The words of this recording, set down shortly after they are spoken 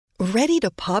Ready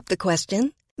to pop the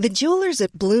question? The jewelers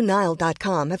at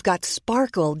BlueNile.com have got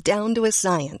sparkle down to a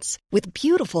science with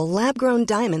beautiful lab-grown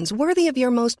diamonds worthy of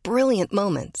your most brilliant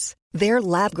moments. Their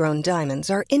lab-grown diamonds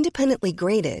are independently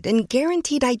graded and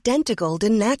guaranteed identical to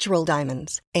natural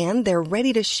diamonds, and they're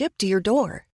ready to ship to your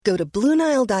door. Go to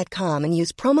BlueNile.com and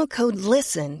use promo code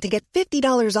LISTEN to get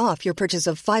 $50 off your purchase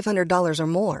of $500 or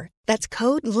more. That's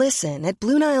code LISTEN at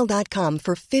BlueNile.com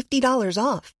for $50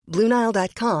 off.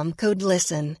 BlueNile.com, code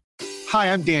LISTEN.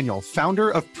 Hi, I'm Daniel, founder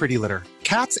of Pretty Litter.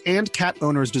 Cats and cat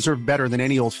owners deserve better than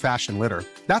any old-fashioned litter.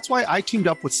 That's why I teamed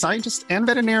up with scientists and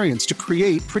veterinarians to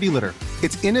create Pretty Litter.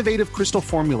 Its innovative crystal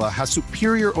formula has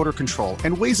superior odor control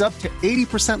and weighs up to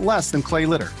 80% less than clay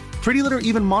litter. Pretty Litter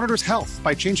even monitors health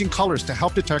by changing colors to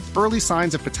help detect early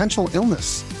signs of potential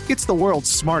illness. It's the world's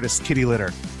smartest kitty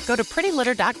litter. Go to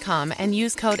prettylitter.com and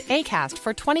use code ACAST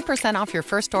for 20% off your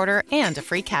first order and a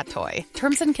free cat toy.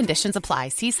 Terms and conditions apply.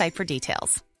 See site for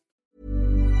details.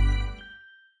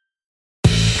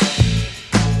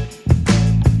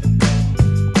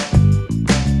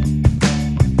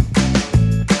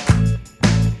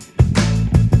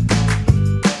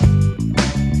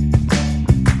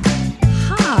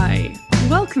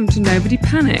 Welcome to Nobody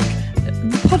Panic,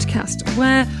 the podcast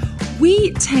where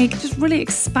we take just really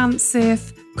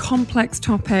expansive, complex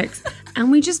topics and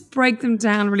we just break them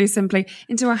down really simply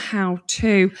into a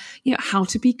how-to. You know, how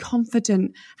to be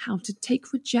confident, how to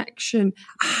take rejection,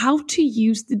 how to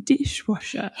use the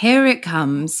dishwasher. Here it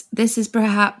comes. This is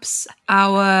perhaps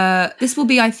this will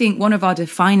be, I think, one of our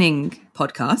defining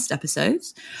podcast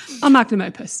episodes. Our magnum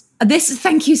opus.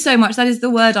 Thank you so much. That is the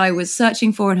word I was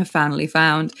searching for and have finally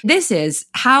found. This is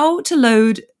how to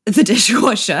load the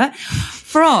dishwasher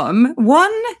from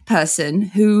one person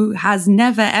who has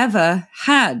never, ever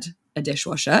had a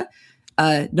dishwasher.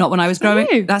 Not when I was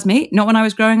growing. That's me. Not when I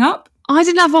was growing up. I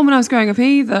didn't have one when I was growing up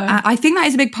either. I think that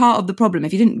is a big part of the problem.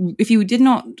 If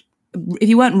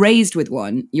you weren't raised with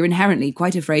one, you're inherently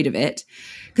quite afraid of it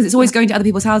because it's always going to other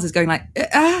people's houses going like,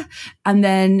 and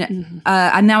then,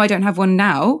 and now I don't have one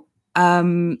now.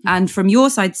 And from your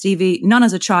side, Stevie, none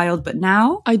as a child, but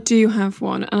now I do have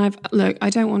one. And I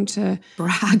don't want to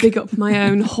big up my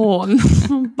own horn,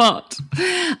 but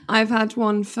I've had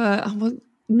one for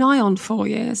nigh on 4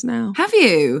 years now. Have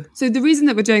you? So the reason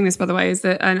that we're doing this, by the way, is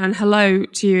that, and hello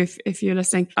to you if you're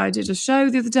listening, I did a show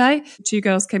the other day. 2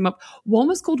 girls came up. One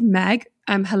was called Meg.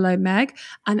 Hello, Meg.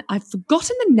 And I've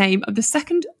forgotten the name of the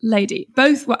second lady.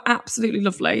 Both were absolutely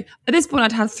lovely. At this point,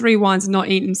 I'd had 3 wines and not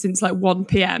eaten since like 1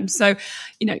 p.m. So,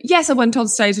 yes, I went on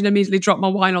stage and immediately dropped my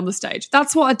wine on the stage.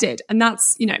 That's what I did. And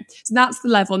that's, so that's the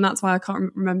level. And that's why I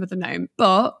can't remember the name.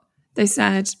 But they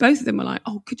said, both of them were like,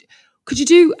 oh, could you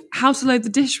do how to load the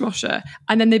dishwasher?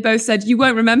 And then they both said, you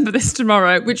won't remember this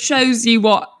tomorrow, which shows you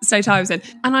what state I was in.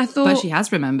 And I thought... But she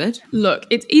has remembered. Look,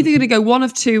 it's either going to go one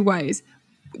of 2 ways.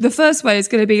 The first way is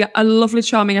going to be a lovely,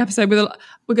 charming episode.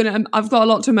 I've got a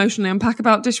lot to emotionally unpack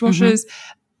about dishwashers.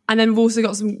 Mm-hmm. And then we've also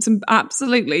got some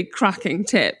absolutely cracking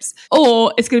tips.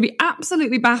 Or it's going to be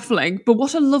absolutely baffling, but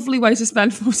what a lovely way to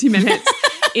spend 40 minutes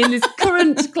in this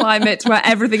current climate where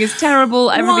everything is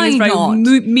terrible, everything is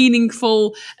very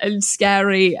meaningful and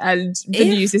scary, and the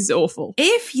news is awful.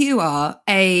 If you are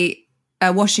a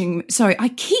washing... Sorry, I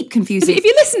keep confusing... If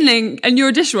you're listening and you're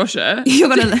a dishwasher...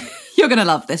 You're going to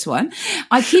love this one.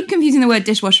 I keep confusing the word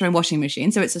dishwasher and washing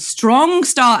machine, so it's a strong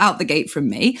start out the gate from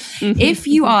me. Mm-hmm. If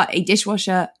you are a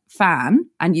dishwasher fan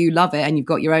and you love it and you've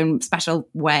got your own special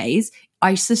ways,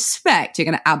 I suspect you're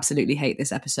going to absolutely hate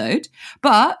this episode.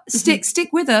 But stick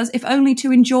with us, if only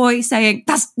to enjoy saying,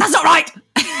 that's not right!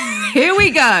 Here we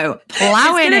go.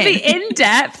 Plowing It's going to be in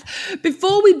depth.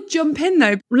 Before we jump in,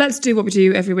 though, let's do what we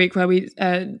do every week, where we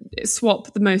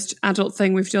swap the most adult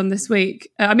thing we've done this week.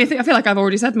 I feel like I've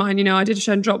already said mine. I did a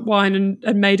show and dropped wine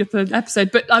and made up an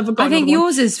episode, but I've got. I think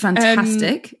yours is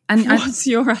fantastic. What's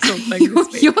your adult thing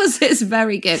this week? Yours is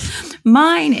very good.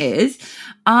 Mine is,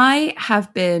 I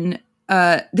have been.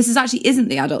 This isn't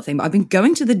the adult thing, but I've been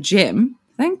going to the gym.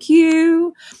 Thank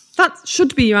you. That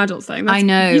should be your adult thing. I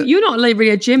know. You're not really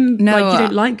a gym, no, you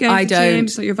don't like going to the gym,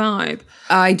 it's not your vibe.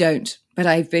 I don't, but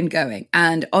I've been going.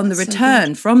 And on the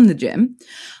return from the gym,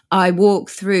 I walk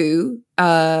through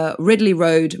Ridley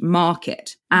Road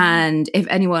Market. And if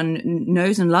anyone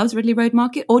knows and loves Ridley Road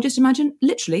Market, or just imagine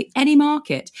literally any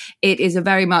market, it is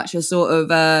very much a sort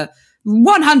of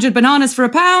 100 bananas for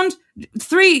 £1,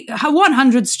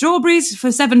 100 strawberries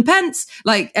for 7 pence.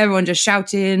 Like everyone just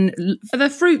shouting. Are there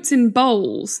fruits in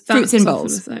bowls? Fruits in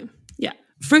bowls. Yeah.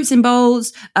 fruits in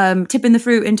bowls, tipping the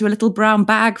fruit into a little brown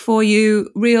bag for you,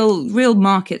 real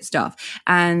market stuff.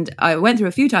 And I went through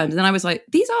a few times and then I was like,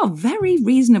 these are very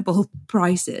reasonable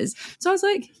prices. So I was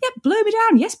like, yeah, blow me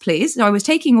down. Yes, please. So I was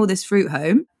taking all this fruit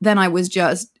home. Then I was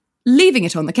just leaving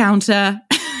it on the counter.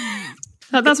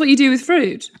 That's what you do with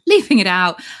fruit? Leaving it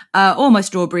out. All my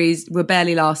strawberries were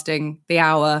barely lasting the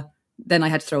hour. Then I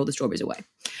had to throw all the strawberries away.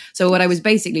 So what I was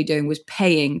basically doing was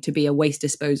paying to be a waste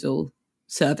disposal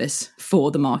service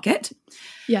for the market.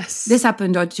 Yes. This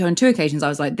happened on 2 occasions. I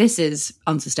was like, this is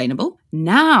unsustainable.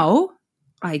 Now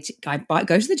I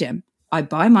go to the gym. I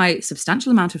buy my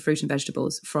substantial amount of fruit and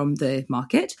vegetables from the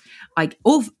market.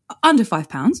 All under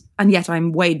 £5, and yet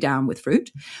I'm weighed down with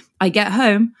fruit. I get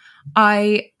home.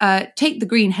 I take the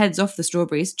green heads off the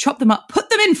strawberries, chop them up, put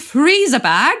them in freezer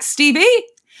bags, Stevie.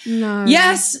 No.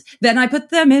 Yes. Then I put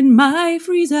them in my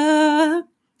freezer.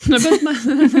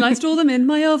 I store them in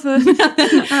my oven. Then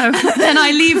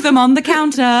I leave them on the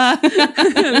counter.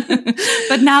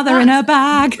 But now they're in a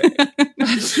bag.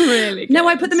 That's really good. No,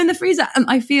 I put them in the freezer. And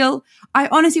I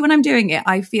honestly, when I'm doing it,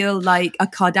 I feel like a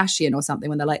Kardashian or something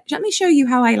when they're like, let me show you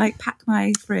how I pack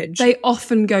my fridge. They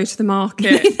often go to the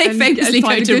market. They famously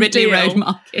go to Ridley Road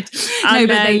Market. No,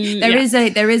 but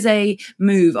there is a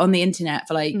move on the internet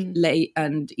for late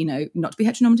and, not to be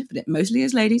heteronormative, but it mostly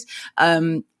is ladies,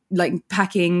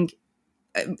 packing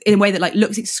in a way that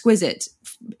looks exquisite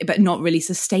but not really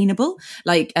sustainable,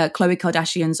 like Khloe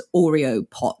Kardashian's Oreo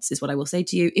pots is what I will say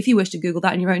to you. If you wish to Google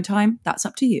that in your own time, that's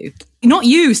up to you. Not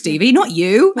you, Stevie, not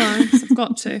you. Well, I've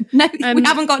got to. No, we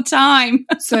haven't got time.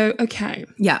 So, okay.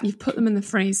 Yeah. You've put them in the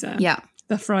freezer. Yeah.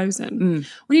 They're frozen.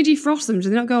 When you defrost them, do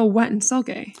they not go all wet and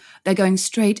soggy? They're going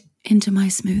straight into my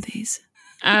smoothies.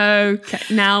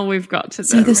 Okay, now we've got to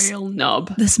the real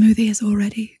nub. The smoothie is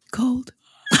already cold.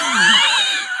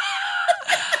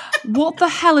 What the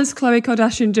hell is Khloe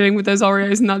Kardashian doing with those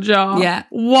Oreos in that jar? Yeah.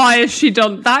 Why has she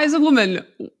done? That is a woman.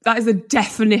 That is the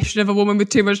definition of a woman with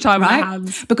too much time on her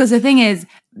hands. Because the thing is,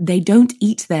 they don't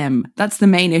eat them. That's the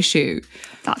main issue.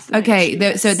 That's the main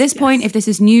issue. So at this point, if this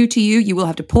is new to you, you will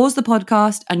have to pause the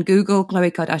podcast and Google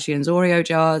Khloe Kardashian's Oreo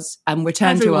jars and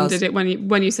return to us. Everyone did it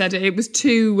when you said it. It was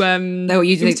too.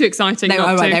 It was too exciting. They're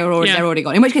already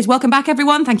gone. In which case, welcome back,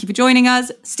 everyone. Thank you for joining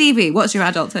us, Stevie. What's your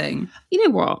adult thing? You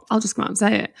know what? I'll just come out and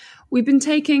say it. We've been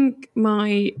taking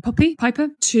my puppy Piper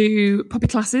to puppy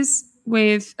classes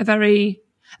with a very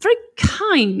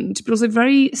kind but also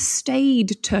very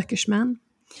staid Turkish man.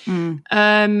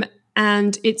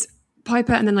 And it's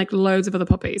Piper and then loads of other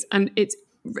puppies, and it's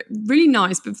really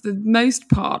nice, but for the most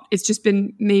part it's just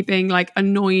been me being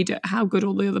annoyed at how good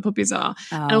all the other puppies are,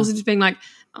 and also just being all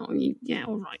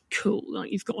right, cool,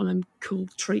 you've got one of them cool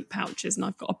treat pouches and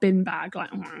I've got a bin bag,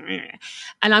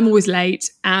 and I'm always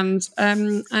late, and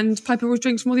Piper always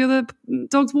drinks from all the other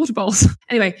dogs' water bowls.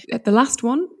 Anyway, the last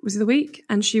one was the week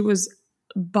and she was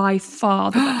by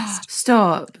far the best.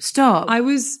 Stop. I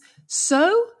was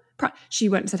so proud. She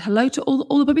went and said hello to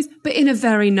all the puppies, but in a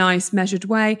very nice, measured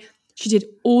way. She did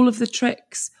all of the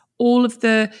tricks, on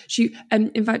the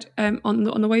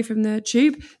way from the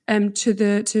tube to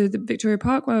the Victoria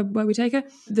Park where we take her.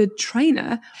 The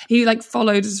trainer, he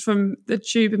followed us from the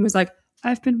tube and was like,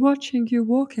 I've been watching you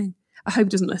walking. I hope he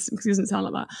doesn't listen because he doesn't sound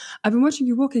like that. I've been watching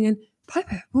you walking and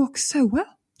Piper walks so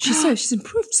well. She's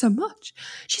improved so much.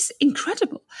 She's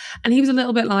incredible. And he was a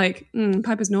little bit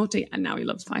Piper's naughty, and now he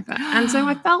loves Piper. And so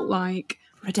I felt like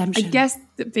redemption. I guess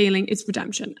the feeling is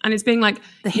redemption. And it's being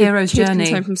the hero's journey. Comes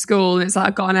home from school and it's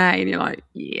I got an A, and you're like,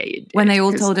 yeah, you did. When they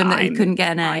all told him that he couldn't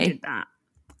get an A. I did that.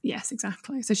 Yes,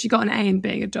 exactly. So she got an A in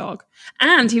being a dog.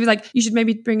 And he was like, you should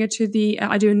maybe bring her to the,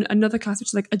 I do another class,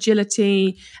 which is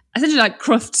agility, essentially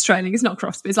Crufts training. It's not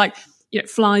Crufts, but it's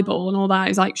fly ball and all that.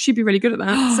 He's like, she'd be really good at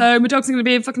that. So my dog's going to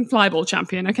be a fucking fly ball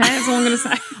champion, okay? That's all I'm going to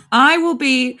say. I will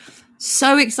be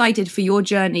so excited for your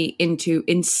journey into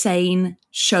insane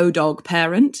show dog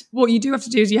parent. What you do have to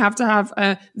do is you have to have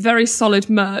a very solid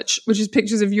merch, which is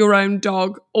pictures of your own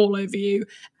dog all over you.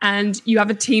 And you have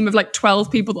a team of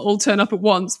 12 people that all turn up at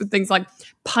once with things like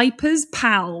Piper's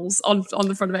Pals on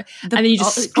the front of it. And then you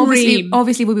just scream.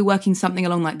 Obviously we'll be working something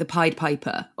along the Pied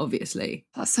Piper, obviously.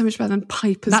 That's so much better than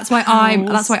Piper's Pals.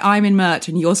 That's why I'm in merch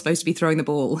and you're supposed to be throwing the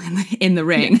ball in the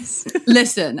ring. Yes.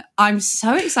 Listen, I'm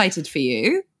so excited for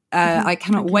you. I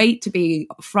cannot wait to be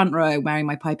front row wearing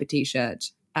my Piper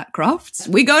t-shirt at Crufts.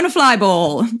 We're going to fly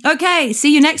ball. Okay,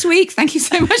 see you next week. Thank you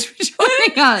so much for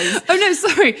joining us. Oh no,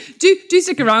 sorry. Do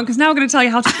stick around because now we're going to tell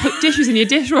you how to put dishes in your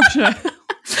dishwasher.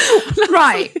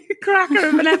 Right. cracker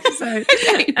of an episode.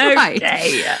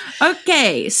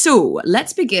 Okay, so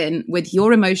let's begin with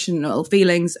your emotional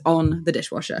feelings on the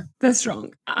dishwasher. They're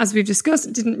strong. As we've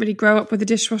discussed, didn't really grow up with a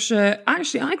dishwasher.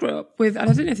 Actually, I grew up with, and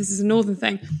I don't know if this is a northern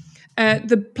thing,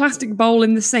 the plastic bowl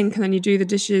in the sink, and then you do the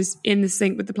dishes in the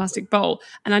sink with the plastic bowl.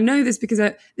 And I know this because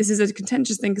this is a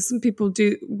contentious thing, because some people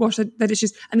do wash their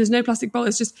dishes and there's no plastic bowl.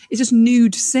 It's just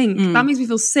nude sink. That makes me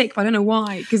feel sick, but I don't know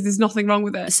why, because there's nothing wrong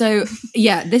with it. So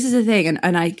yeah, this is the thing,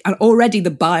 and already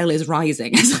the bile is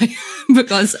rising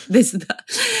because this.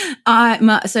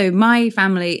 So my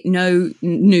family, no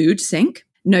nude sink,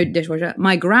 no dishwasher.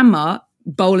 My grandma,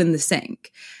 bowl in the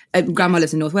sink. Grandma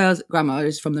lives in North Wales. Grandma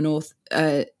is from the north.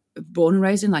 Born and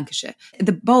raised in Lancashire.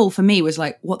 The bowl for me was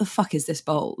like, what the fuck is this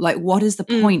bowl? Like, what is the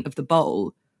point of the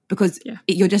bowl? Because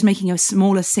you're just making a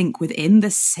smaller sink within the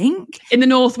sink. In the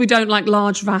north, we don't like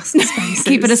large, vast spaces.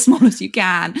 Keep it as small as you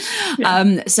can.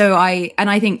 Yeah. So I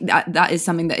think that is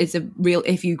something that is a real,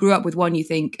 if you grew up with one, you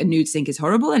think a nude sink is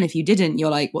horrible. And if you didn't,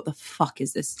 you're like, what the fuck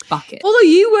is this bucket? Although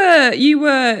you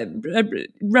were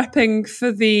repping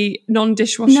for the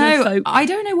non-dishwasher folk. I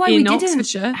don't know why we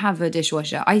Oxfordshire. didn't have a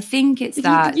dishwasher. I think it's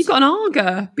that you've got an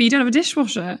Arga, but you don't have a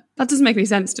dishwasher. That doesn't make any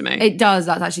sense to me. It does.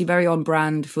 That's actually very on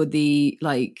brand for the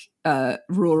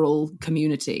rural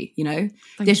community, you know?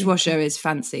 Dishwasher is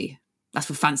fancy. That's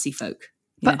for fancy folk.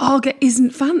 But Arga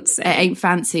isn't fancy. It ain't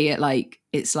fancy.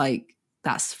 It's like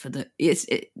that's for the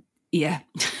yeah.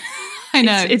 I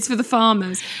know. It's for the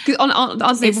farmers. Because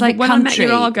honestly, it's like when country. I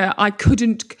met your Arga,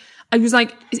 I was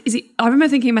like, is it, I remember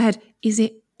thinking in my head, is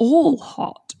it all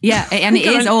hot? Yeah, and it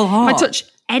is all hot. If I touch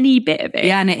any bit of it,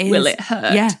 and it is. Will it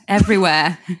hurt? Yeah,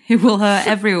 everywhere. It will hurt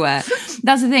everywhere.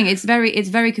 That's the thing. It's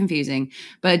very confusing.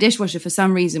 But a dishwasher, for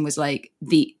some reason, was like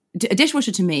a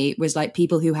dishwasher to me was like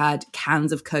people who had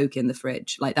cans of Coke in the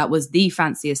fridge. Like that was the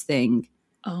fanciest thing.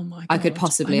 Oh my God. I could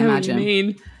possibly I know imagine. What you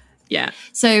mean. Yeah.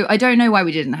 So I don't know why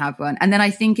we didn't have one. And then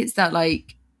I think it's that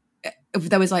like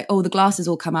there was like, oh, the glasses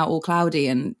all come out all cloudy,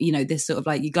 and you know, this sort of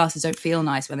like your glasses don't feel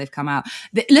nice when they've come out.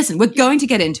 Listen, we're going to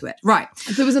get into it, right?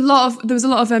 There was a lot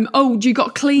of oh, you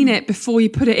got to clean it before you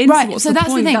put it in. Right. So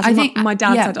that's the thing. That's I think my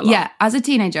dad said a lot. Yeah. As a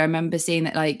teenager, I remember seeing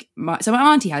that like my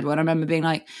auntie had one. I remember being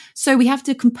like, so we have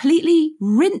to completely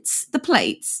rinse the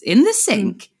plates in the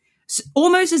sink,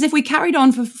 almost as if we carried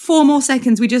on for 4 more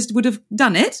seconds. We just would have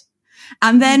done it.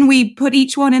 And then we put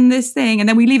each one in this thing, and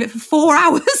then we leave it for 4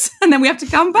 hours, and then we have to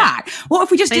come back. What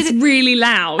if we just did it? It's really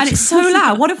loud. And it's so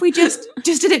loud. What if we just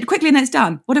did it quickly and then it's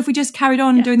done? What if we just carried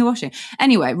on doing the washing?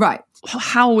 Anyway, right.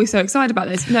 How are we so excited about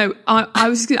this? No, I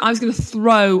was going to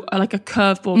throw a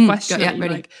curveball question at you,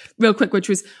 ready. Real quick, which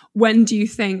was, when do you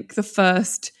think the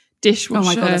first dishwasher? Oh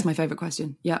my God, that's my favourite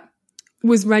question. Yeah.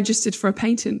 Was registered for a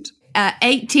patent?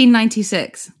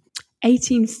 1896.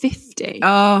 1850.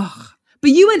 Oh. But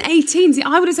you went 18. See,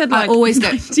 I would have said I always go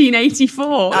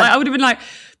 1984. I would have been like,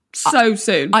 so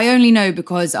soon. I only know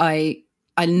because I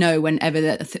know whenever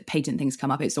the patent things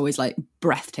come up, it's always like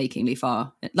breathtakingly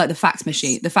far. Like the fax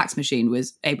machine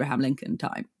was Abraham Lincoln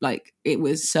time. Like it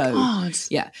was so, God.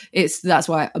 Yeah, that's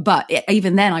why. But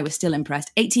even then I was still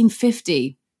impressed.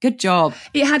 1850. Good job.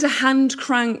 It had a hand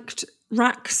cranked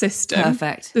rack system.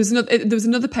 Perfect. There was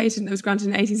another patent that was granted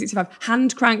in 1865,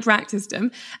 hand cranked rack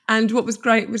system. And what was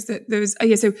great was that there was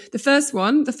so the first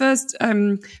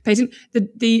patent,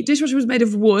 the dishwasher was made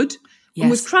of wood. Yes.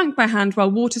 And was cranked by hand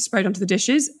while water sprayed onto the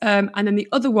dishes. And then the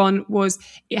other one was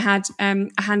it had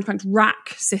a hand-cranked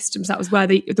rack system. So that was where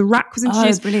the rack was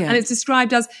introduced. Oh, brilliant. And it's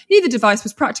described as neither device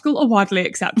was practical or widely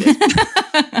accepted.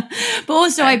 But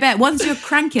also, I bet once you're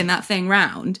cranking that thing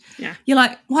round, you're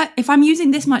like, what? If I'm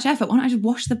using this much effort, why don't I just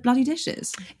wash the bloody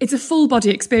dishes? It's a full-body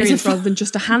experience rather than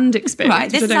just a hand experience. Right,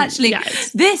 this is actually,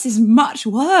 this is much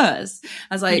worse.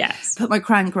 I was like, put my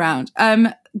crank round.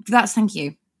 Thank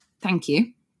you.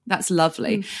 That's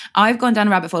lovely. I've gone down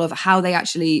a rabbit hole of how they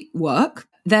actually work.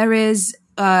 There is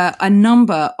a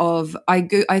number of,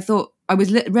 I thought, I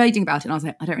was reading about it and I was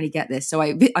like, I don't really get this. So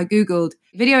I Googled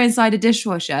video inside a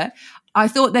dishwasher. I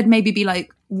thought there'd maybe be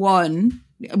like one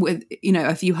with,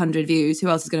 a few hundred views. Who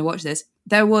else is going to watch this?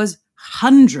 There was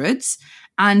hundreds,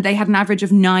 and they had an average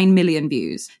of 9 million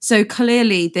views. So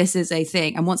clearly this is a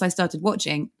thing. And once I started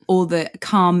watching, all the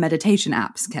calm meditation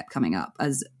apps kept coming up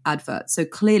as adverts. So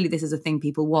clearly this is a thing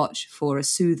people watch for a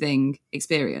soothing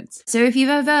experience. So if you've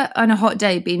ever on a hot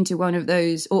day been to one of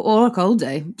those, or a cold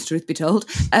day, truth be told,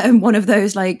 one of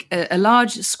those like a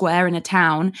large square in a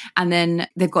town, and then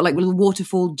they've got like little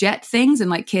waterfall jet things, and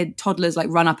like toddlers like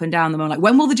run up and down them and like,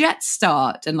 when will the jets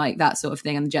start? And like that sort of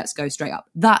thing, and the jets go straight up.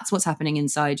 That's what's happening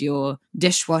inside your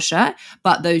dishwasher.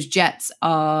 But those jets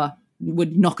are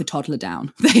would knock a toddler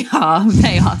down. They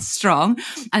are strong.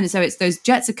 And so it's those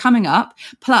jets are coming up,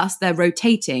 plus they're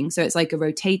rotating. So it's like a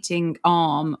rotating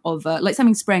arm of like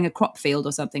something spraying a crop field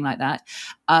or something like that.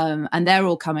 And they're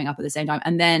all coming up at the same time.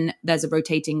 And then there's a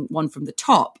rotating one from the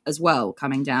top as well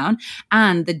coming down.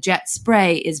 And the jet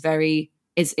spray is very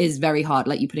hard,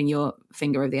 like you putting your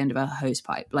finger over the end of a hose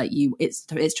pipe. Like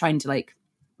it's trying to like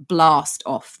blast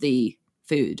off the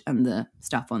food and the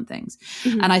stuff on things.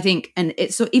 And I think, and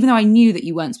it's so, even though I knew that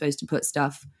you weren't supposed to put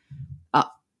stuff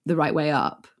up the right way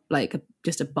up, like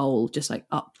just a bowl, just like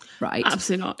up, right?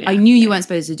 Absolutely not. Yeah. I knew you weren't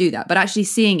supposed to do that, but actually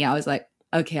seeing it, I was like,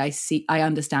 okay, I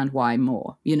understand why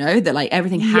more, that like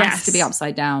everything has to be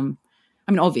upside down.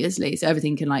 I mean, obviously, so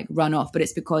everything can like run off, but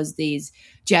it's because these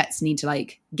jets need to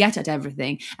like get at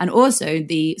everything. And also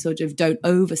the sort of don't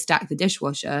overstack the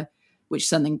dishwasher, which is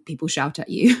something people shout at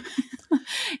you.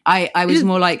 I was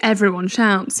more like... Everyone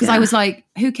shouts. Because I was like,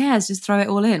 who cares? Just throw it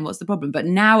all in. What's the problem? But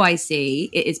now I see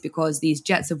it is because these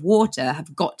jets of water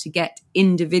have got to get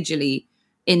individually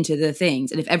into the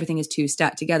things. And if everything is too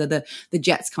stacked together, the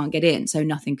jets can't get in, so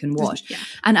nothing can wash. Yeah.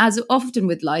 And as often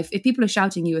with life, if people are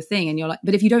shouting you a thing and you're like,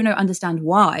 but if you don't understand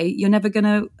why, you're never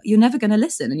gonna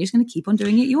listen, and you're just gonna keep on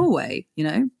doing it your way,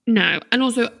 No. And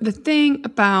also the thing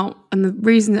about, and the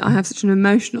reason that I have such an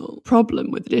emotional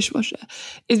problem with the dishwasher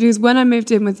is because when I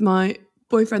moved in with my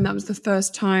boyfriend, that was the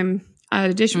first time I had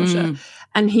a dishwasher,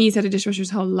 and he's had a dishwasher his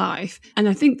whole life. And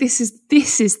I think this is the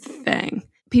thing.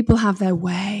 People have their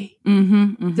way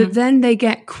that then they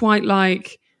get quite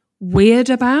like weird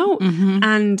about.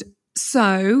 And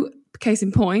so, case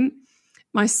in point,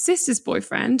 my sister's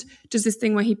boyfriend does this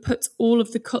thing where he puts all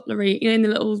of the cutlery, in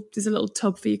there's a little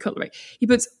tub for your cutlery. He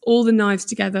puts all the knives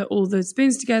together, all the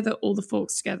spoons together, all the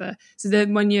forks together. So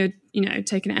then when you're,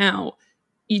 taking it out,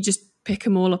 you just pick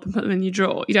them all up and put them in your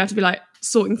drawer. You don't have to be like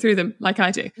sorting through them like I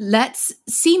do. Let's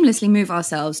seamlessly move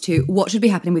ourselves to what should be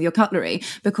happening with your cutlery,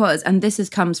 because, and this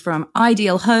comes from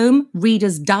Ideal Home,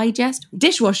 Reader's Digest,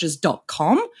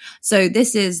 dishwashers.com. So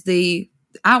this is the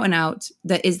out and out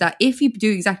that is that if you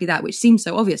do exactly that, which seems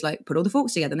so obvious, like put all the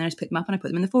forks together and then I just pick them up and I put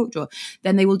them in the fork drawer,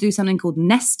 then they will do something called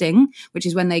nesting, which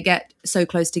is when they get so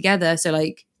close together. So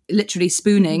like literally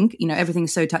spooning,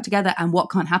 everything's so tight together, and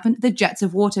what can't happen? The jets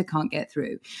of water can't get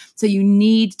through. So you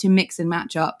need to mix and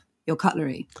match up your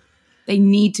cutlery. They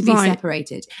need to be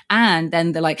separated. And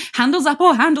then they're like, handles up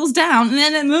or handles down,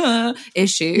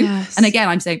 issue. Yes. And again,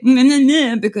 I'm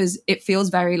saying, because it feels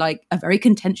very like a very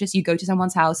contentious, you go to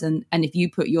someone's house and if you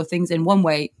put your things in one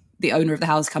way, the owner of the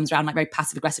house comes around like very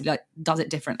passive aggressively, like does it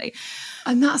differently.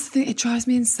 And that's the thing, it drives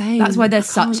me insane. That's why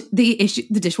there's the issue.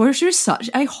 The dishwasher is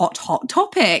such a hot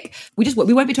topic. We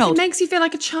won't be told. It makes you feel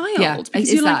like a child. Yeah,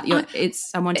 it's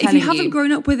someone telling you. If you haven't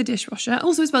grown up with a dishwasher,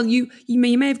 also as well, you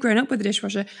may have grown up with a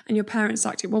dishwasher and your parents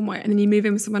stacked it one way, and then you move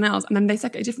in with someone else and then they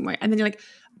stack it a different way, and then you're like,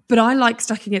 but I like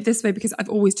stacking it this way because I've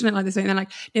always done it like this way. And they're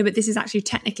like, no, but this is actually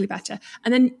technically better.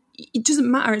 And then it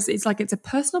doesn't matter. It's like it's a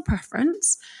personal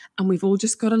preference, and we've all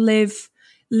just got to live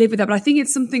with that. But I think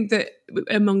it's something that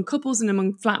among couples and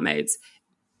among flatmates,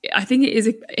 I think it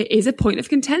is a point of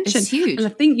contention. It's huge. And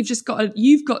I think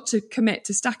you've got to commit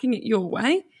to stacking it your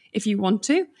way if you want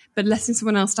to, but letting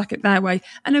someone else stack it their way.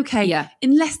 And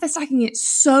unless they're stacking it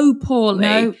so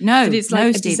poorly that it's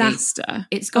like a disaster.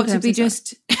 It's got to be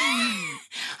just...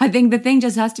 I think the thing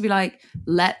just has to be like,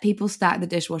 let people stack the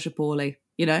dishwasher poorly,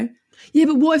 Yeah,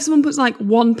 but what if someone puts like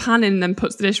one pan in and then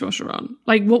puts the dishwasher on?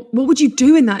 Like, what would you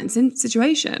do in that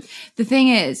situation? The thing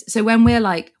is, so when we're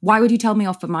like, why would you tell me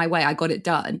off for my way? I got it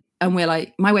done. And we're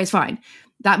like, my way is fine.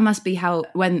 That must be how,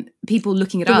 when people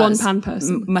looking at us, one pan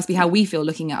person, must be how we feel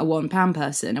looking at a one pan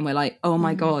person. And we're like, oh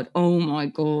my God,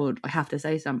 I have to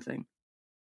say something.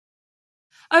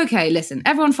 Okay, listen,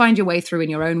 everyone find your way through in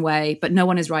your own way, but no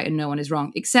one is right and no one is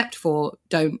wrong, except for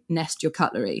don't nest your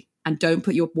cutlery and don't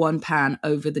put your one pan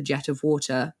over the jet of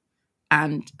water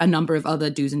and a number of other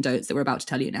do's and don'ts that we're about to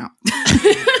tell you now.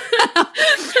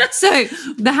 So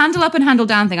the handle up and handle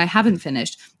down thing, I haven't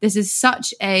finished. This is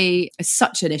such an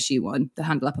issue one, the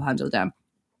handle up or handle down.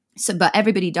 So, but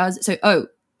everybody does. So,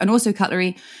 and also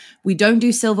cutlery, we don't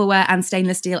do silverware and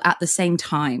stainless steel at the same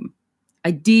time.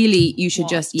 Ideally, you should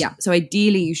just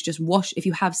wash, if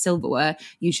you have silverware,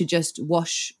 you should just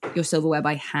wash your silverware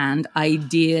by hand,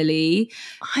 ideally.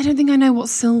 I don't think I know what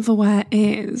silverware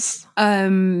is.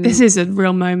 This is a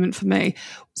real moment for me.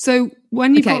 So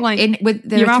when you've got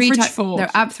there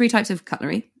are three types of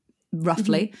cutlery,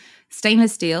 roughly. Mm-hmm.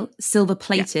 Stainless steel, silver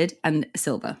plated, and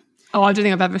silver. Oh, I don't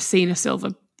think I've ever seen a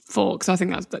silver fork, so I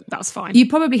think that's fine. You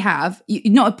probably have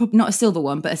not a silver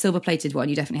one, but a silver plated one.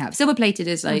 You definitely have. Silver plated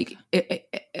is like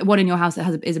one in your house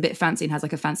that is a bit fancy and has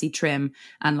like a fancy trim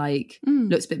and like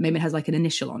looks a bit, maybe it has like an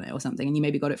initial on it or something, and you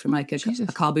maybe got it from like a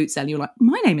car boot sale and you're like,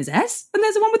 my name is S and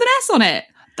there's a one with an S on it.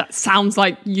 That sounds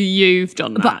like you've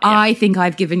done that. But I think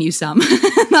I've given you some.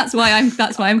 That's why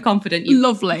I'm confident.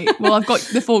 Lovely. Well, I've got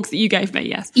the forks that you gave me,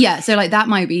 yes. Yeah, so like that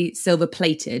might be silver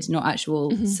plated, not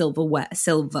actual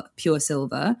silver, pure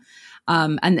silver.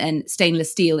 And then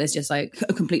stainless steel is just like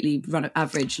a completely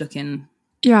average looking.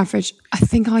 You're average. I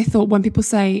think I thought when people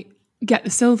say get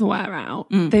the silverware out,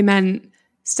 they meant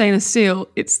stainless steel.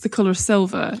 It's the colour of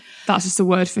silver. That's just a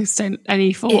word for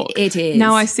any fork. It is.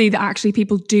 Now I see that actually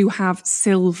people do have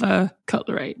silver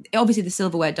cutlery. Obviously, the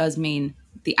silverware does mean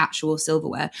the actual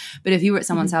silverware. But if you were at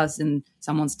someone's house and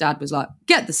someone's dad was like,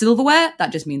 get the silverware,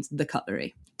 that just means the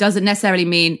cutlery. Doesn't necessarily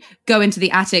mean go into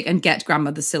the attic and get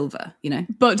grandmother's silver, you know?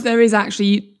 But there is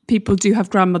actually, people do have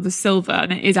grandmother's silver,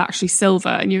 and it is actually silver,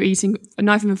 and you're eating a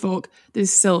knife and a fork that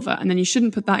is silver, and then you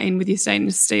shouldn't put that in with your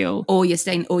stainless steel. Or your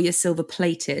silver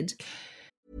plated.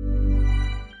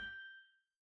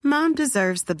 Mom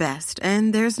deserves the best,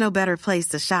 and there's no better place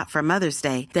to shop for Mother's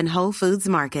Day than Whole Foods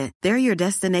Market. They're your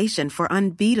destination for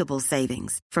unbeatable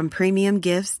savings, from premium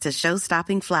gifts to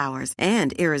show-stopping flowers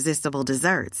and irresistible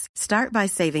desserts. Start by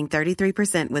saving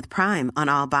 33% with Prime on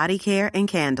all body care and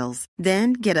candles.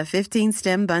 Then get a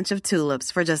 15-stem bunch of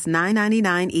tulips for just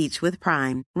 $9.99 each with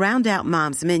Prime. Round out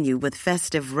Mom's menu with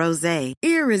festive rosé,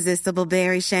 irresistible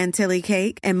berry chantilly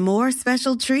cake, and more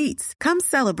special treats. Come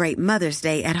celebrate Mother's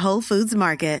Day at Whole Foods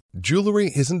Market.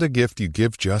 Jewelry isn't a gift you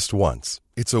give just once.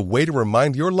 It's a way to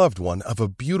remind your loved one of a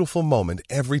beautiful moment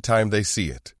every time they see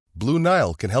it. Blue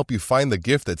Nile can help you find the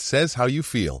gift that says how you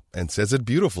feel and says it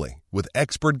beautifully, with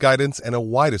expert guidance and a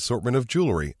wide assortment of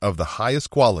jewelry of the highest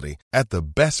quality at the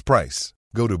best price.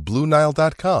 Go to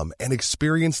BlueNile.com and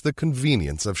experience the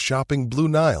convenience of shopping Blue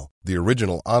Nile, the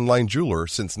original online jeweler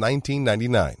since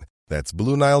 1999. That's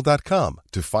BlueNile.com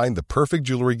to find the perfect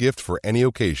jewelry gift for any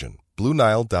occasion.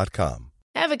 BlueNile.com.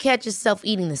 Ever catch yourself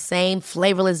eating the same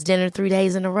flavorless dinner 3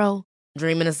 days in a row?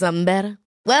 Dreaming of something better?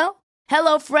 Well,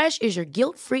 HelloFresh is your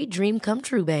guilt-free dream come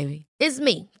true, baby. It's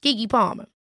me, Keke Palmer.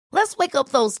 Let's wake up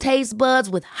those taste buds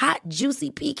with hot, juicy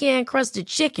pecan-crusted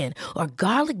chicken or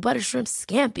garlic butter shrimp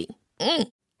scampi.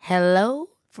 Hello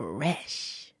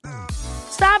Fresh.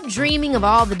 Stop dreaming of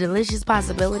all the delicious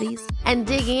possibilities and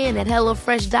dig in at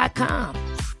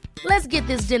HelloFresh.com. Let's get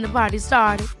this dinner party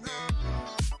started.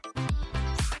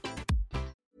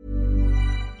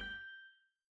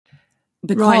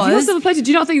 Because right, if you're silver plated,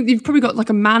 do you not think you've probably got like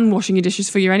a man washing your dishes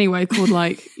for you anyway, called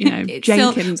like, you know,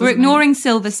 Jenkins? We're ignoring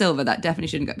silver. That definitely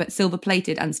shouldn't go. But silver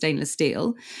plated and stainless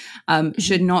steel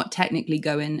should not technically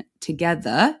go in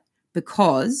together,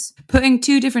 because putting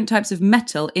two different types of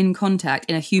metal in contact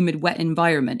in a humid, wet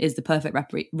environment is the perfect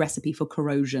recipe for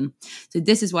corrosion. So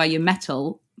this is why your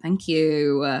metal. Thank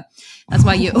you. That's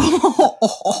why you.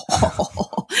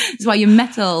 That's why your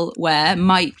metalware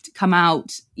might come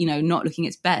out, you know, not looking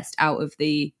its best out of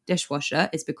the dishwasher.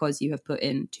 It's because you have put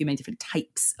in too many different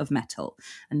types of metal,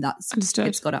 and that's understood.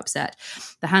 It's got upset.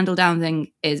 The handle down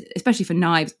thing is, especially for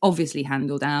knives, obviously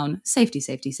handle down.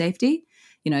 Safety.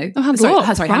 You know,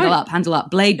 handle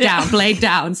up, blade down, blade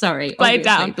down. Sorry, blade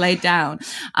down.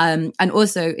 And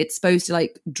also, it's supposed to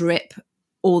like drip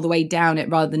all the way down it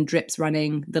rather than drips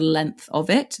running the length of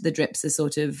it. The drips are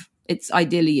sort of, it's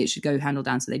ideally it should go handle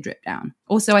down so they drip down.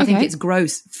 Also, I think it's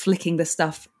gross flicking the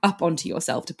stuff up onto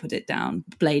yourself to put it down,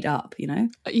 blade up, you know?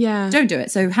 Yeah. Don't do it.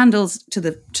 So handles to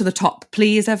the top,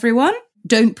 please, everyone.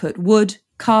 Don't put wood,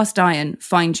 cast iron,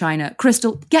 fine china,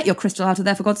 crystal. Get your crystal out of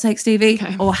there, for God's sake, Stevie.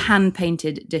 Okay. Or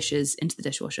hand-painted dishes into the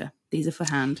dishwasher. These are for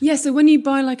hand. Yeah, so when you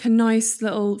buy like a nice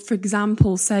little, for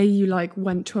example, say you like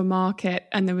went to a market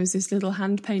and there was this little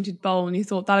hand-painted bowl and you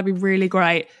thought that'd be really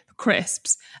great for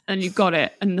crisps, and you got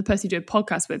it, and the person you do a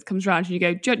podcast with comes around and you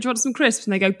go, do you want some crisps?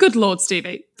 And they go, good Lord,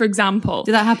 Stevie, for example.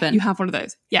 Did that happen? You have one of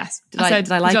those. Yes. Did I like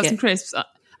do you want it? some crisps?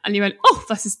 And you went, oh,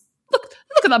 this is, look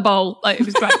at that bowl. Like, it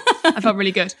was great. I felt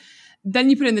really good.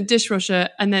 Then you put it in the dishwasher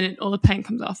and then all the paint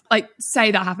comes off. Like, say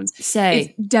that happens.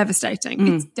 It's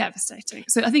devastating. It's devastating.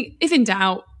 So I think if in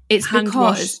doubt, it's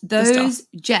because those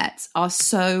jets are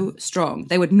so strong.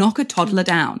 They would knock a toddler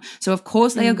down. So, of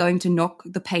course, they are going to knock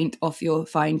the paint off your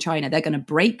fine china. They're going to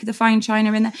break the fine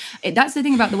china in there. That's the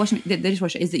thing about the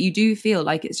dishwasher, is that you do feel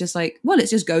like it's just like, well, it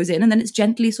just goes in and then it's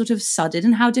gently sort of sudded.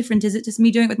 And how different is it to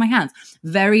me doing it with my hands?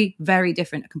 Very, very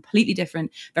different, a completely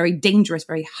different, very dangerous,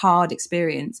 very hard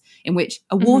experience in which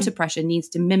a water pressure needs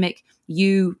to mimic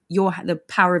the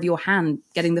power of your hand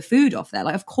getting the food off there.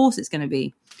 Like, of course it's going to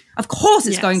be Of course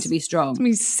it's Yes. going to be strong. It's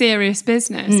going to be serious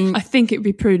business. I think it would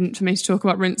be prudent for me to talk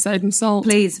about rinse aid and salt.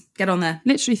 Please, get on there.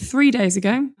 Literally 3 days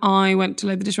ago, I went to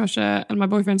load the dishwasher and my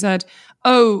boyfriend said,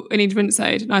 "Oh, I need rinse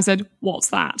aid." And I said, "What's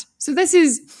that?" So this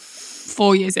is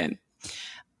 4 years in.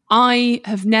 I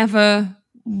have never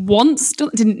once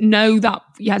didn't know that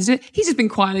you had to do it. He's just been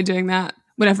quietly doing that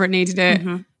whenever it needed it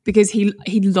because he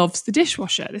loves the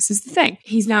dishwasher. This is the thing.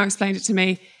 He's now explained it to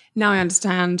me. Now I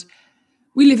understand.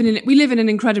 We live in an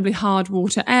incredibly hard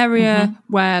water area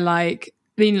where like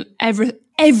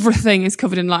everything is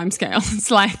covered in limescale.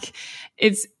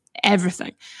 It's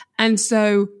everything. And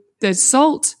so the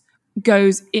salt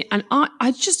goes in, and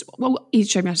he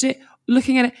showed me how to do it.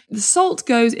 Looking at it, the salt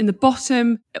goes in the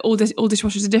bottom. All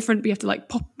dishwashers are different, but you have to like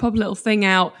pop a little thing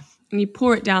out and you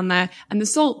pour it down there. And the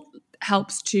salt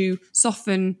helps to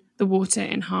soften the water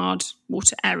in hard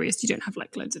water areas. So you don't have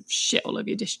like loads of shit all over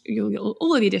your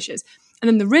dishes. And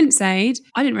then the rinse aid,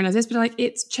 I didn't realize this, but like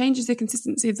it changes the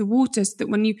consistency of the water so that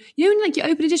when you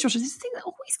open a dishwasher, this is the thing that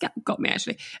always got me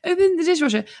actually. Open the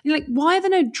dishwasher, and you're like, why are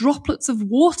there no droplets of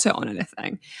water on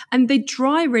anything? And they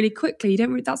dry really quickly.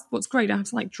 That's what's great. You don't have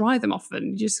to like dry them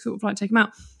often. You just sort of like take them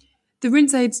out. The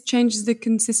rinse aid changes the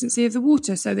consistency of the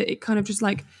water so that it kind of just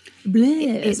like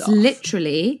blares It's off.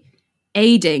 literally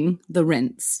aiding the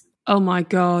rinse. Oh my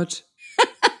God.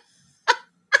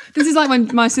 This is like when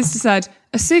my sister said,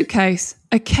 a suitcase,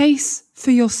 a case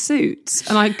for your suits.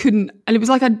 And I couldn't, and it was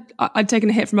like I'd taken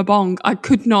a hit from a bong. I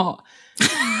could not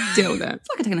deal with it. It's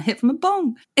like I'm taking a hit from a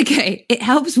bong. Okay, it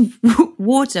helps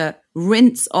water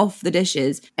rinse off the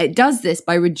dishes. It does this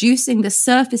by reducing the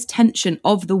surface tension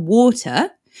of the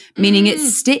water, meaning it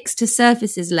sticks to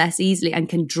surfaces less easily and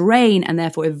can drain and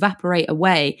therefore evaporate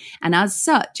away. And as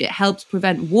such, it helps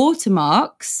prevent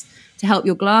watermarks to help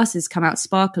your glasses come out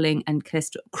sparkling and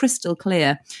crystal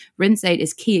clear. Rinse aid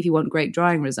is key if you want great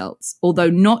drying results,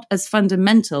 although not as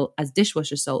fundamental as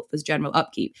dishwasher salt for general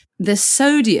upkeep. The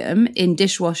sodium in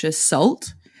dishwasher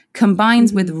salt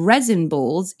combines with resin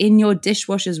balls in your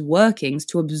dishwasher's workings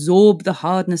to absorb the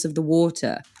hardness of the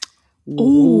water.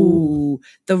 Ooh.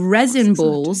 The resin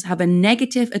balls have a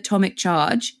negative atomic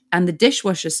charge and the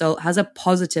dishwasher salt has a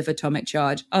positive atomic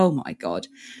charge. Oh my God.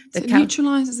 It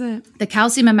neutralizes it. The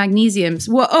calcium and magnesium,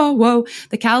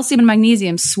 the calcium and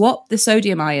magnesium swap the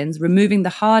sodium ions, removing the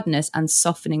hardness and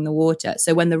softening the water.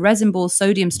 So when the resin ball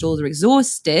sodium stores are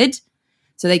exhausted,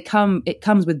 so it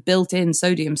comes with built-in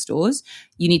sodium stores,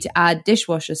 you need to add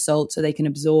dishwasher salt so they can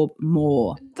absorb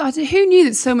more. Who knew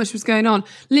that so much was going on?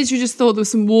 Literally just thought there was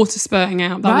some water spurting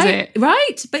out. That was it.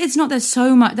 Right? But it's not, there's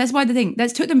so much. That's why the thing,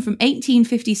 that took them from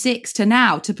 1856 to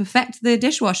now to perfect the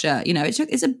dishwasher. You know, it's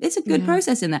a good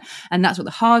process in there. And that's what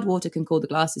the hard water can cause the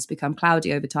glasses become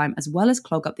cloudy over time, as well as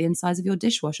clog up the insides of your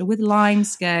dishwasher with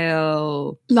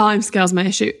limescale. Limescale's my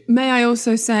issue. May I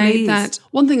also say Please. that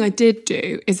one thing I did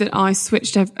do is that I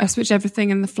switched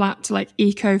everything in the flat to like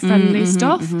eco-friendly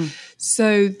stuff.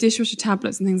 So dishwasher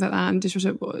tablets and things like that, and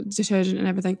dishwasher detergent and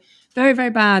everything. Very, very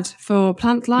bad for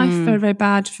plant life. Very, very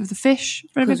bad for the fish.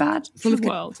 Very, very bad for the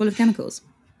world. Full of chemicals.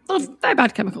 Full of very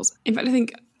bad chemicals. In fact, I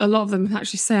think a lot of them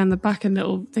actually say on the back and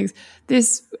little things,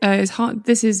 this is hard.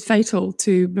 This is fatal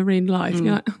to marine life. And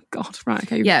you're like, oh God, right,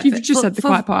 okay. Yeah, You've just said the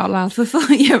quiet part out loud.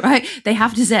 Yeah, right. They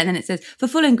have to say it, and then it says, for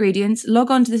full ingredients, log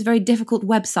on to this very difficult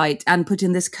website and put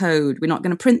in this code. We're not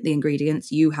going to print the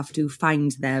ingredients. You have to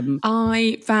find them.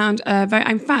 I found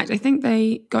in fact, I think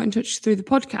they got in touch through the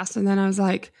podcast, and then I was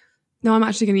like, no, I'm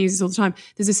actually going to use this all the time.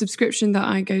 There's a subscription that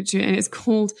I go to, and it's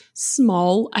called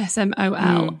Smol,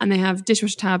 SMOL, and they have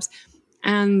dishwasher tabs,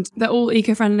 and they're all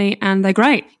eco-friendly, and they're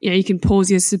great. You know, you can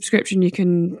pause your subscription, you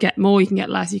can get more, you can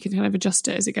get less, you can kind of adjust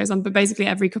it as it goes on. But basically,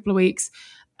 every couple of weeks,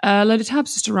 a load of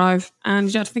tabs just arrive, and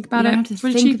you don't have to think about it. It's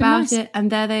really cheap about and nice. It,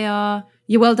 and there they are.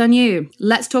 You're well done, you.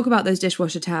 Let's talk about those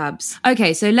dishwasher tabs.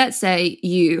 Okay, so let's say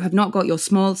you have not got your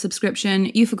Smol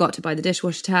subscription, you forgot to buy the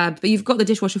dishwasher tab, but you've got the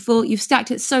dishwasher full, you've stacked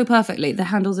it so perfectly, the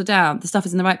handles are down, the stuff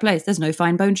is in the right place, there's no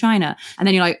fine bone china. And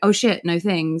then you're like, oh shit, no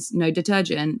things, no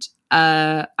detergent.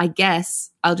 I guess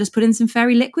I'll just put in some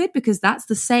fairy liquid because that's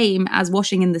the same as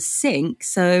washing in the sink,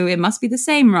 so it must be the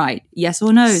same, right? Yes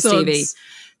or no, Stevie?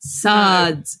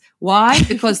 Suds. No. Why?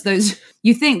 Because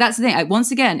you think that's the thing. Once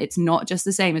again, it's not just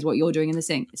the same as what you're doing in the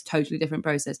sink. It's a totally different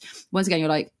process. Once again, you're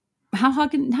like, how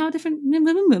different?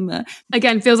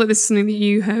 Again, feels like this is something that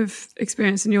you have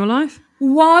experienced in your life.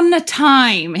 one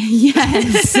time.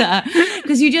 Yes.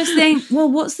 Because you just think, well,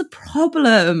 what's the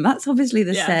problem? That's obviously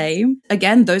the same.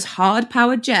 Again, those hard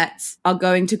powered jets are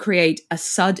going to create a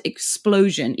sud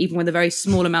explosion, even with a very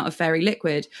small amount of fairy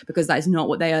liquid, because that is not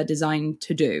what they are designed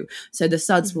to do. So the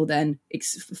suds will then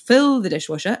fill the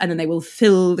dishwasher and then they will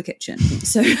fill the kitchen.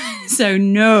 So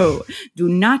no, do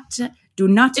not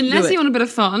unless you want a bit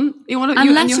of fun.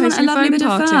 Unless you want a lovely bit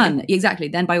of fun. Exactly.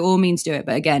 Then by all means do it.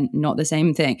 But again, not the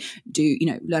same thing.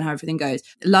 Learn how everything goes.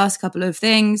 Last couple of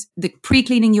things, the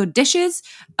pre-cleaning your dishes.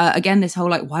 Again, this whole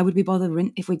why would we bother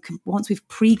once we've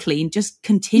pre-cleaned, just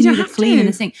continue to clean in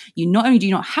the sink. You not only do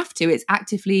you not have to, it's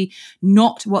actively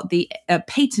not what the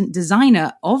patent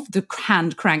designer of the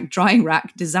hand crank drying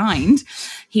rack designed.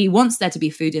 He wants there to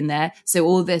be food in there. So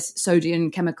all this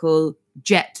sodium chemical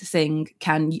jet thing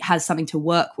has something to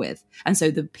work with, and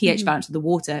so the pH balance of the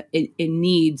water it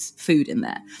needs food in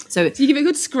there. So you give it a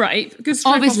good scrape.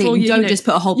 Obviously, you don't just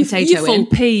put a whole potato full in.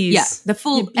 Peas. Yeah, the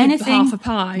full anything half a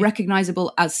pie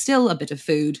recognizable as still a bit of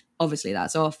food. Obviously,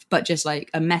 that's off, but just like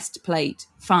a messed plate,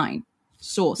 fine.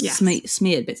 Sauce,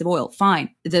 smeared bits of oil,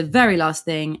 fine. The very last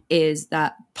thing is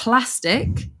that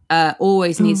plastic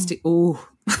always needs to.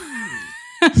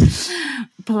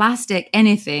 Plastic,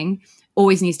 anything.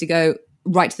 Always needs to go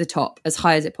right to the top, as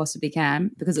high as it possibly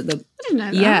can, because at the I didn't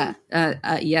know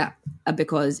that.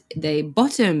 Because the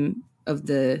bottom of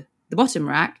the bottom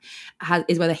rack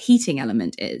is where the heating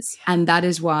element is, and that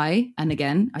is why. And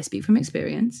again, I speak from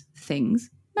experience. Things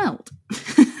melt.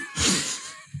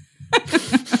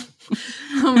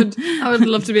 I would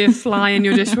love to be a fly in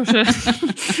your dishwasher. Well,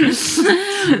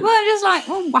 I'm just like,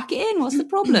 whack it in. What's the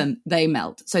problem? They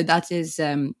melt. So that's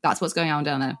what's going on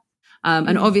down there.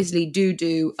 And obviously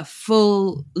do a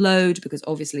full load, because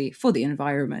obviously for the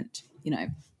environment,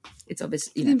 it's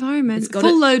obviously, the environment.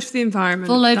 Full load for the environment.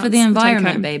 Full load for the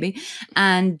environment, baby.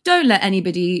 And don't let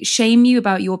anybody shame you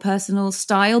about your personal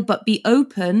style, but be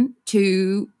open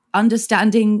to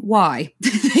understanding why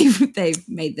they've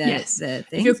made their things.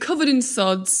 If you're covered in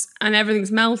suds and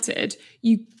everything's melted,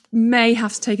 you may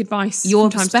have to take advice.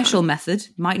 Your special method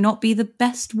might not be the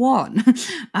best one.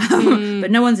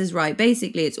 But no one's is right.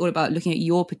 Basically, it's all about looking at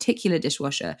your particular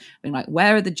dishwasher, being like,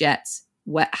 where are the jets?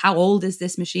 How old is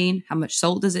this machine? How much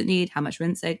salt does it need? How much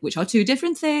rinse aid? Which are two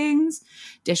different things.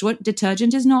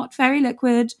 Detergent is not fairy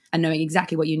liquid. And knowing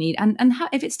exactly what you need. And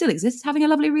if it still exists, having a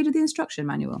lovely read of the instruction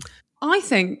manual. I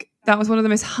think that was one of the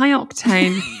most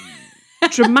high-octane,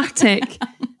 dramatic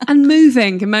and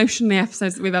moving emotionally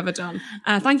episodes that we've ever done.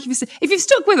 Thank you if you've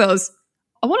stuck with us.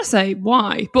 I want to say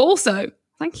why, but also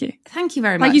thank you. Thank you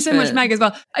very much. Thank you so much, Meg, as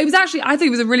well. It was actually, I think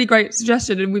it was a really great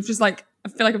suggestion, and we've just I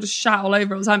feel like I've just shout all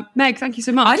over all the time. Meg, thank you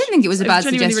so much. I didn't think it was a bad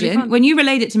suggestion. Really when you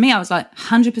relayed it to me, I was like,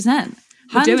 100%.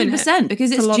 100%,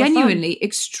 because it's genuinely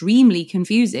extremely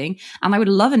confusing, and I would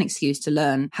love an excuse to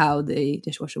learn how the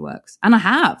dishwasher works. And I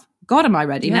have. God, am I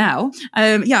ready now?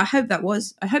 I hope that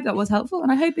was helpful,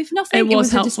 and I hope if nothing, it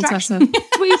was helpful, a distraction. Tessa.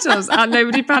 Tweet us at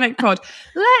Nobody Panic Pod.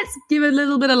 Let's give a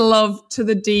little bit of love to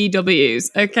the DWs,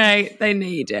 okay? They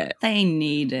need it. They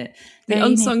need it. The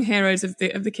unsung heroes of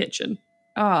the kitchen.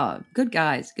 Oh, good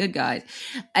guys.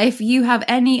 If you have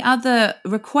any other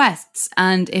requests,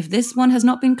 and if this one has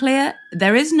not been clear,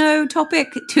 there is no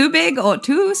topic too big or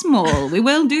too small. We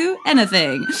will do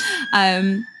anything.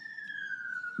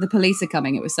 The police are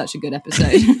coming. It was such a good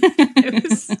episode.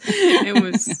 It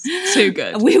was too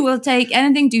good. We will take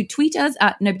anything. Do tweet us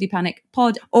at Nobody Panic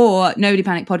Pod or Nobody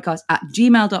Panic Podcast at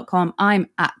gmail.com. I'm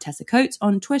at Tessa Coates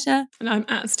on Twitter. And I'm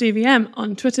at Stevie M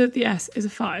on Twitter. The S is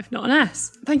a 5, not an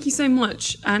S. Thank you so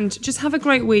much. And just have a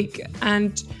great week.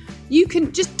 And you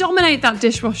can just dominate that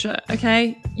dishwasher,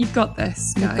 okay? You've got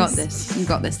this, guys. You've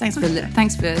got this. Thanks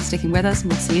for sticking with us,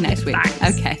 and we'll see you next week.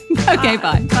 Thanks. Okay,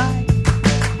 bye. Bye.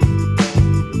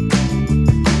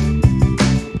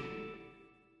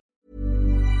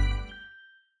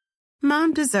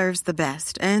 Mom deserves the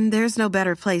best, and there's no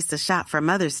better place to shop for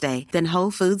Mother's Day than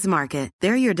Whole Foods Market.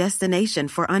 They're your destination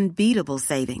for unbeatable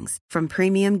savings, from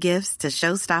premium gifts to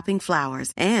show-stopping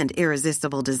flowers and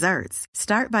irresistible desserts.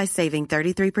 Start by saving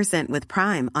 33% with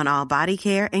Prime on all body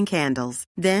care and candles.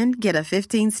 Then get a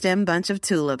 15-stem bunch of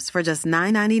tulips for just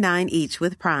 $9.99 each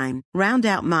with Prime. Round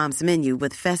out Mom's menu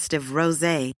with festive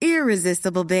rosé,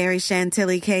 irresistible berry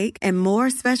chantilly cake, and more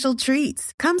special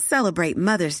treats. Come celebrate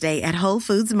Mother's Day at Whole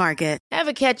Foods Market.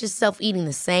 Ever catch yourself eating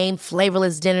the same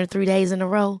flavorless dinner 3 days in a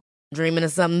row? Dreaming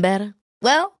of something better?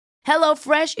 Well,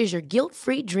 HelloFresh is your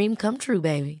guilt-free dream come true,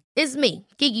 baby. It's me,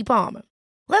 Keke Palmer.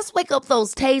 Let's wake up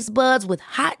those taste buds with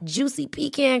hot, juicy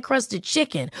pecan-crusted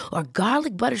chicken or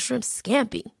garlic butter shrimp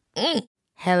scampi.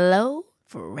 Hello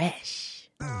Fresh.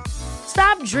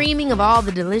 Stop dreaming of all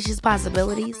the delicious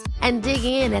possibilities and dig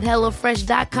in at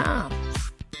HelloFresh.com.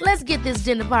 Let's get this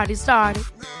dinner party started.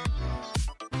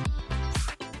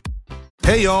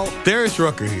 Hey, y'all, Darius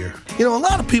Rucker here. You know, a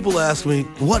lot of people ask me,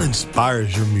 what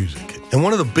inspires your music? And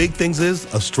one of the big things is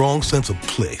a strong sense of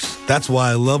place. That's why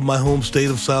I love my home state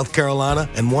of South Carolina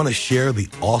and want to share the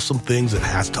awesome things it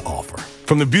has to offer.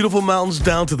 From the beautiful mountains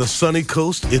down to the sunny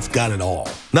coast, it's got it all.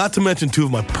 Not to mention two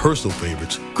of my personal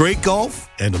favorites, great golf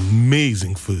and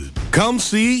amazing food. Come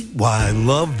see why I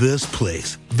love this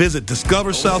place. Visit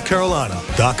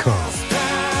discoversouthcarolina.com.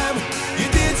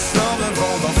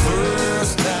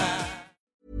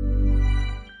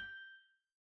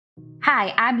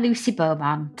 Hi, I'm Lucy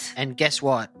Beaumont. And guess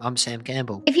what? I'm Sam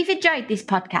Campbell. If you've enjoyed this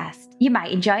podcast, you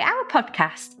might enjoy our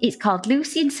podcast. It's called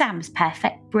Lucy and Sam's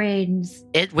Perfect Brains.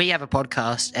 We have a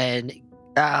podcast, and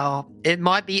it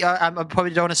might be, I probably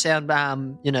don't want to sound,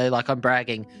 like I'm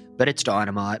bragging, but it's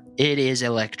dynamite. It is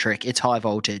electric. It's high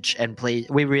voltage. And please,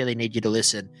 we really need you to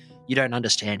listen. You don't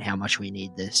understand how much we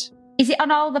need this. Is it on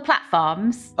all the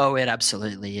platforms? Oh, it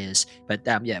absolutely is. But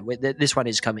this one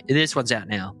is coming. This one's out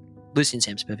now. Lucy and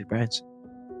Sam's Perfect Brains.